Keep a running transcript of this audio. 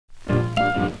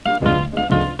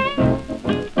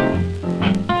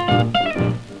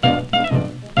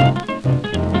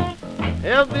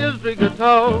Street could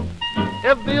talk,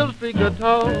 if Beale Street could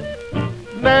talk,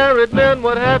 married men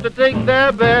would have to take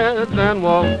their beds and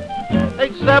walk,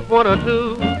 except one or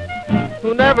two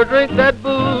who never drink that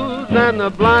booze, and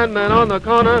the blind man on the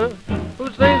corner who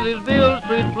sings his Beale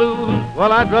Street blues.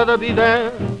 Well, I'd rather be there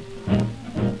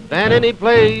than any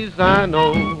place I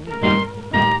know.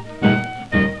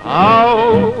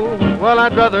 Oh, well,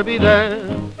 I'd rather be there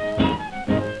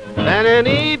than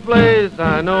any place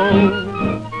I know.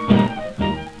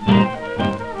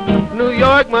 New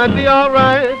York might be all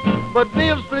right, but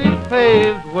Beale Street's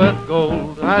paved with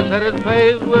gold. I said it's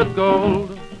paved with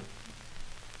gold.